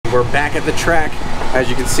We're back at the track, as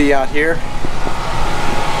you can see out here.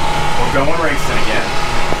 We're going racing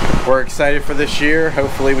again. We're excited for this year.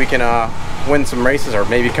 Hopefully we can win some races, or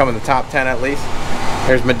maybe come in the top 10 at least.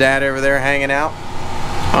 There's my dad over there hanging out.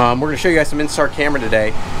 We're going to show you guys some in-star camera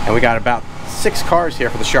today, and we got about 6 cars here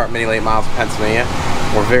for the Sharp Mini Late Miles of Pennsylvania.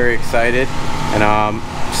 We're very excited,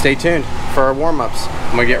 and stay tuned for our warm-ups.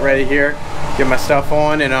 I'm going to get ready here, get my stuff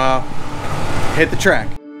on, and hit the track.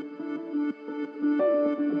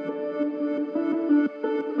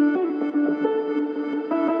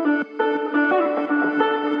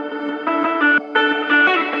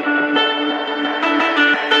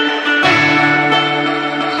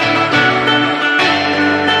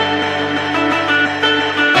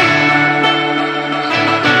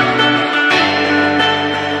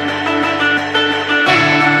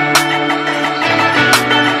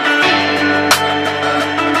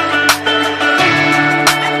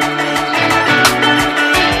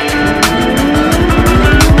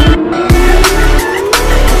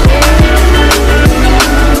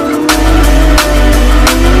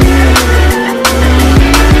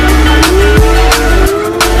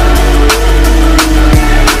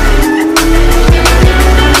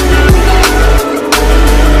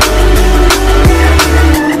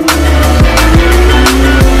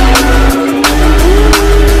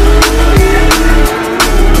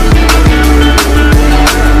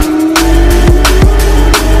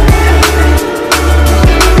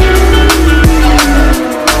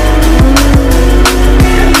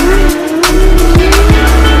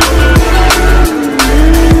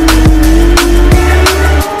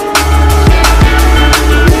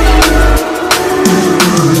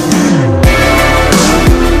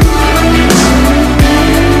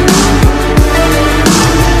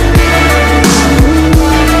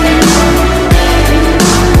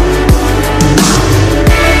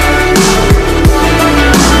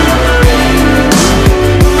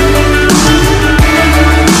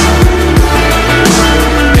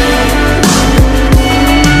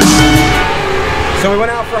 So we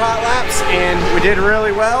went out for hot laps and we did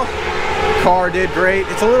really well. Car did great.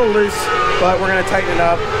 It's a little loose, but we're gonna tighten it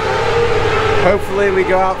up. Hopefully we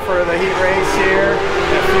go out for the heat race here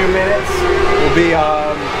in a few minutes. We'll be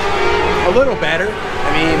a little better.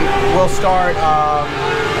 I mean, we'll start, I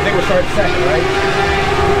think we'll start second, right?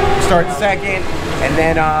 Start second, and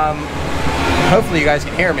then hopefully you guys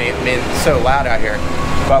can hear me. I mean, it's so loud out here.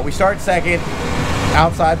 But we start second,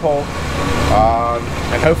 outside pole.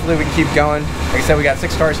 And hopefully we can keep going. Like I said, we got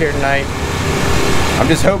 6 cars here tonight. I'm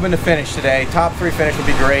just hoping to finish today. Top 3 finish would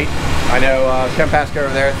be great. I know Ken Pasco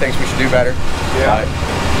over there thinks we should do better. Yeah.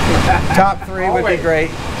 Top 3 would be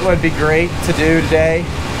great. Would be great to do today.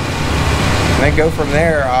 And then go from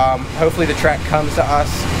there. Hopefully the track comes to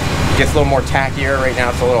us. It gets a little more tackier. Right now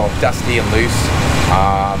it's a little dusty and loose.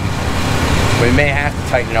 We may have to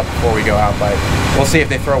tighten it up before we go out, but we'll see if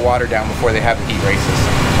they throw water down before they have the heat races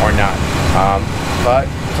or not. But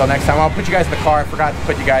until next time, I'll put you guys in the car. I forgot to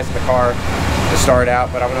put you guys in the car to start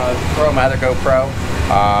out, but I'm gonna throw my other GoPro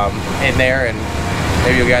in there, and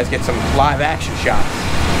maybe you guys get some live action shots.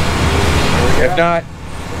 If not,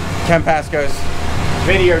 Ken Pasco's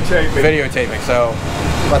videotaping. So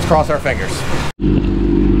let's cross our fingers.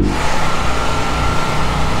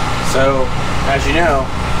 So, as you know,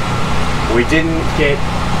 we didn't get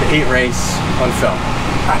the heat race on film.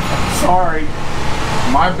 Sorry,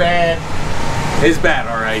 my bad. It's bad,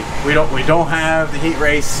 all right. We don't have the heat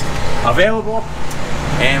race available,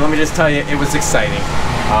 and let me just tell you, it was exciting.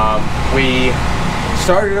 We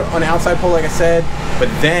started on the outside pole, like I said, but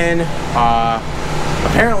then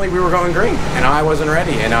apparently we were going green, and I wasn't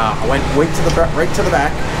ready, and I went right to the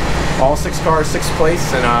back, all 6 cars, 6th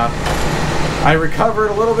place, and I recovered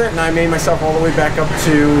a little bit, and I made myself all the way back up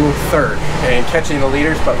to 3rd and catching the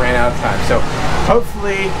leaders, but ran out of time. So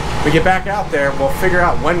hopefully we get back out there, we'll figure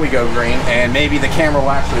out when we go green, and maybe the camera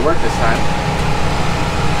will actually work this time.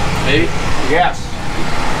 Maybe? Yes.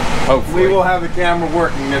 Hopefully. We will have the camera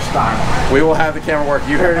working this time. We will have the camera working.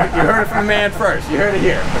 You heard it, you heard it from the man first. You heard it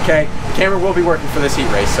here, okay? The camera will be working for this heat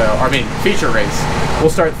race, so, I mean, feature race.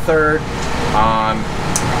 We'll start 3rd,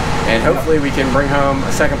 and hopefully we can bring home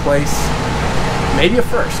a 2nd place. Maybe a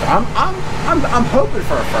 1st. I'm hoping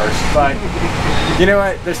for a 1st, but you know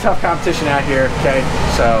what? There's tough competition out here. Okay,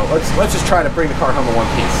 so let's just try to bring the car home in one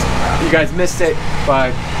piece. You guys missed it,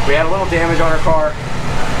 but we had a little damage on our car.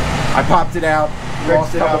 I popped it out,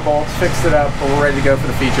 lost a couple bolts, fixed it up, but we're ready to go for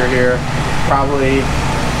the feature here. Probably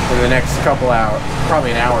in the next couple hours,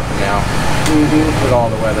 probably an hour from now, with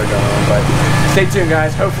all the weather going on. But stay tuned,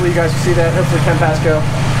 guys. Hopefully you guys will see that. Hopefully Ken Pasco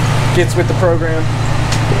gets with the program.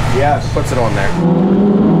 Yes, puts it on there.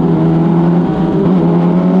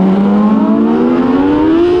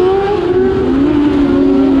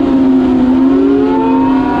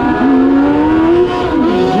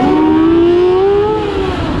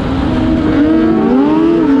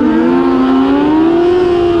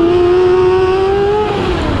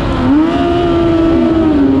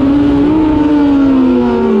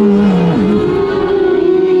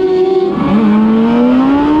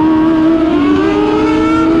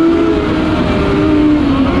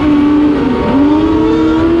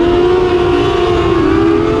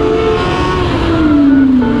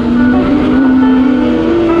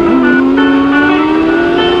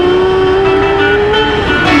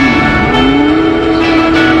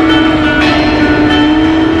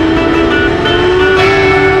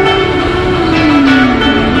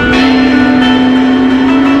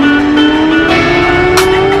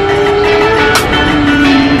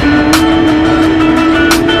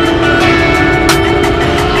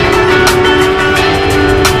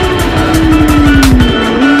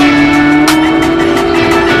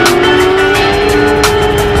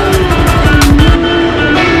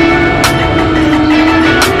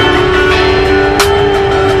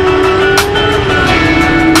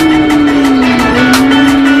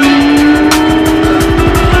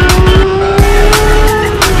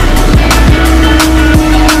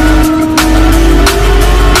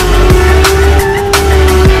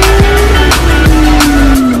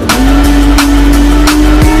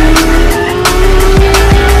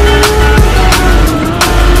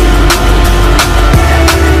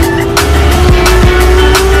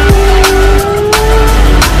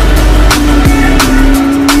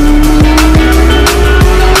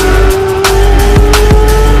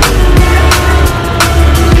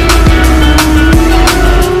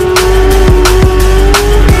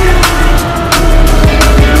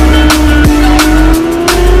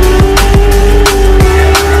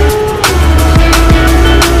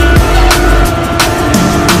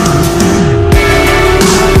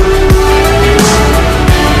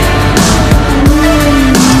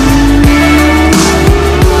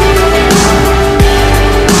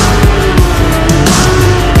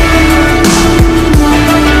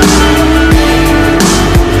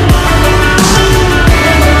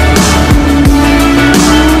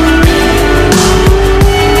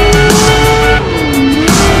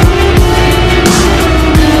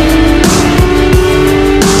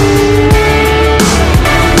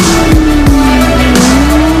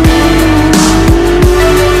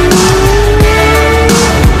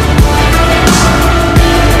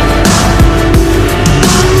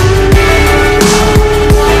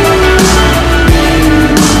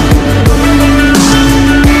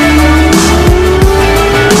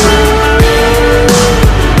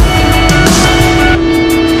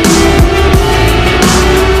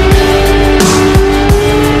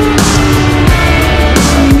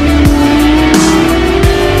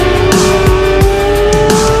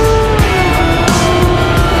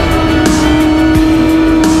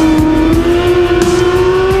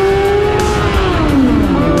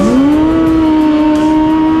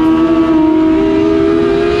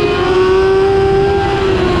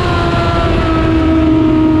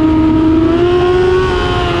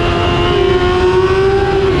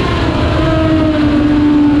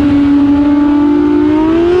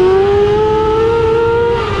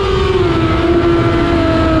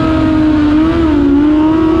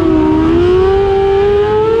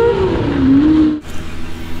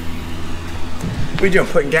 What are you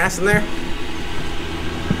doing, putting gas in there?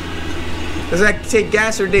 Does that take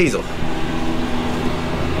gas or diesel?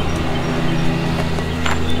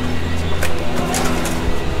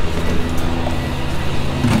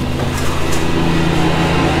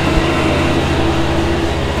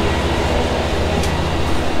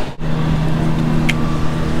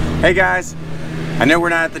 Hey guys, I know we're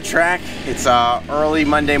not at the track. It's early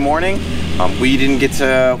Monday morning. We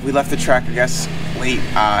left the track, I guess, late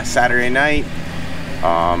Saturday night.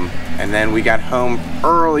 And then we got home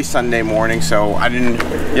early Sunday morning, so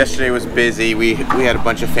yesterday was busy. We had a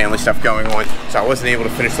bunch of family stuff going on, so I wasn't able to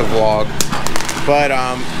finish the vlog. But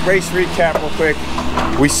race recap real quick.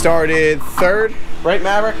 We started third, right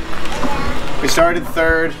Maverick? We started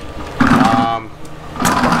third.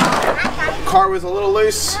 Car was a little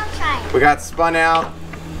loose. We got spun out,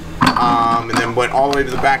 and then went all the way to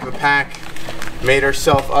the back of the pack. Made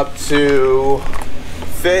ourselves up to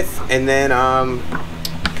fifth, and then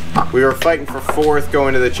we were fighting for fourth,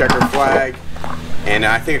 going to the checker flag. And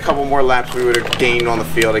I think a couple more laps we would have gained on the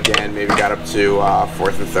field again. Maybe got up to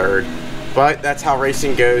fourth and third. But that's how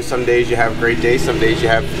racing goes. Some days you have great days, some days you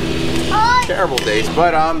have terrible days.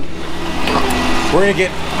 But we're gonna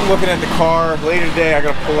get looking at the car later today. I'm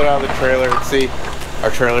gonna pull it out of the trailer and see. Our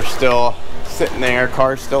trailer's still sitting there,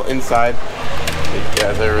 car's still inside. You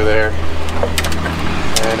guys over there.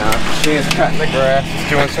 And Sheena's cutting the grass, just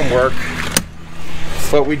doing some work.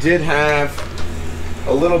 But we did have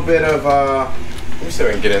a little bit of, let me see if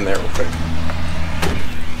I can get in there real quick.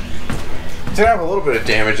 Did have a little bit of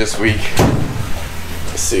damage this week.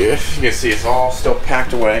 Let's see, if you can see it's all still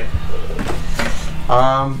packed away.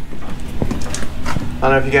 I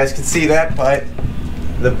don't know if you guys can see that, but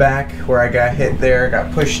the back where I got hit there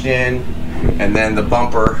got pushed in, and then the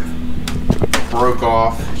bumper broke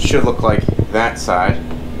off. It should look like that side,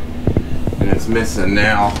 and it's missing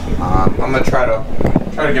now. I'm gonna try to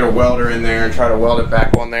get a welder in there and try to weld it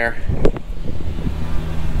back on there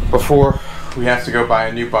before we have to go buy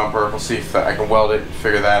a new bumper. We'll see if I can weld it and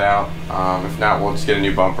figure that out. If not, we'll just get a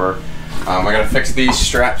new bumper. I gotta fix these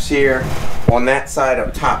straps here on that side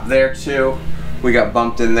up top there too. We got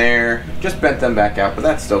bumped in there, just bent them back out, but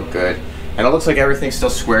that's still good. And it looks like everything's still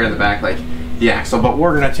square in the back, like the axle, but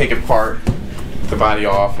we're gonna take it apart, the body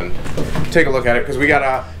off, and take a look at it, because we got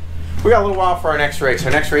a little while for our next race.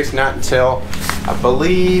 Our next race not until, I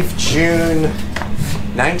believe, June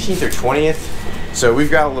 19th or 20th. So we've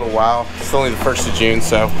got a little while. It's only the 1st of June,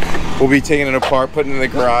 so we'll be taking it apart, putting it in the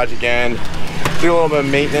garage again, do a little bit of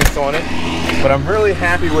maintenance on it. But I'm really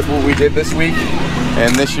happy with what we did this week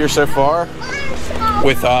and this year so far,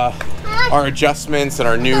 with our adjustments and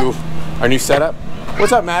our new setup.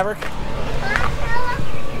 What's up, Maverick?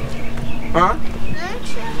 Huh?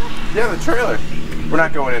 Yeah, the trailer. We're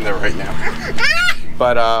not going in there right now,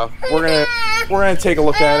 but we're gonna take a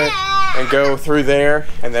look at it and go through there,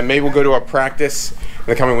 and then maybe we'll go to our practice in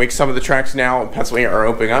the coming weeks. Some of the tracks now in Pennsylvania are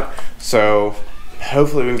opening up, so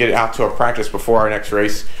hopefully we can get it out to our practice before our next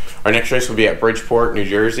race. Our next race will be at Bridgeport, New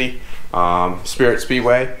Jersey, Spirit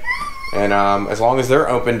Speedway. And as long as they're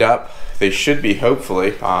opened up, they should be,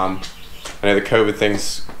 hopefully. I know the COVID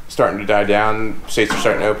thing's starting to die down, states are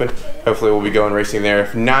starting to open. Hopefully we'll be going racing there.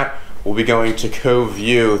 If not, we'll be going to Cove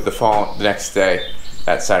View the next day,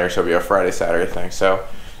 that Saturday, so it'll be a Friday, Saturday thing. So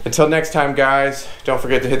until next time, guys, don't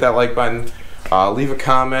forget to hit that like button, leave a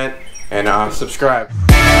comment, and subscribe.